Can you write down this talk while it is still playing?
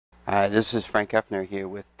Hi, this is Frank Hoeffner here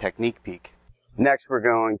with Technique Peek. Next, we're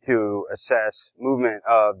going to assess movement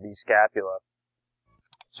of the scapula.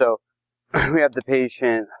 So, we have the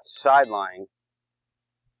patient side lying,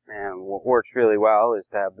 and what works really well is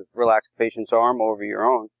to relax the patient's arm over your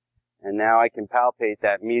own, and now I can palpate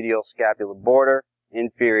that medial scapular border,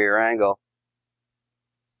 inferior angle,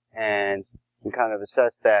 and kind of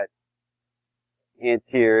assess that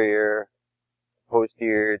anterior,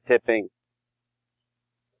 posterior tipping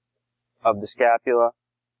of the scapula,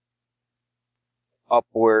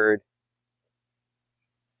 upward,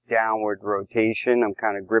 downward rotation. I'm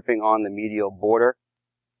kind of gripping on the medial border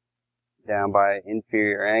down by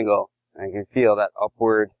inferior angle. I can feel that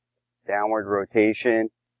upward, downward rotation,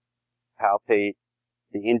 palpate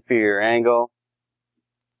the inferior angle,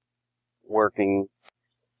 working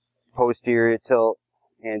posterior tilt,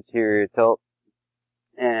 anterior tilt,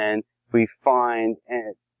 and we find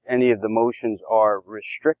any of the motions are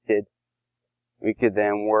restricted. We could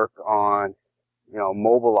then work on,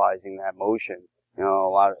 mobilizing that motion. A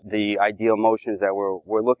lot of the ideal motions that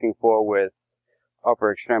we're looking for with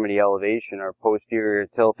upper extremity elevation are posterior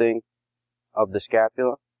tilting of the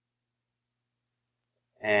scapula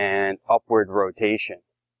and upward rotation.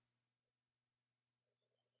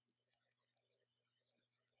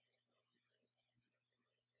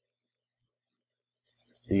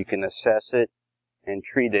 So you can assess it and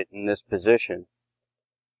treat it in this position.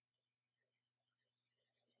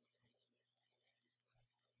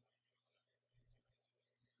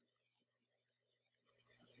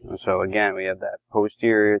 So again, we have that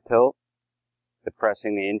posterior tilt,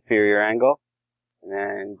 depressing the inferior angle, and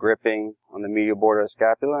then gripping on the medial border of the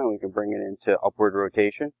scapula, and we can bring it into upward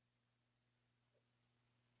rotation.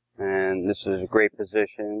 And this is a great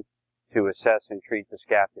position to assess and treat the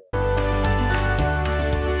scapula.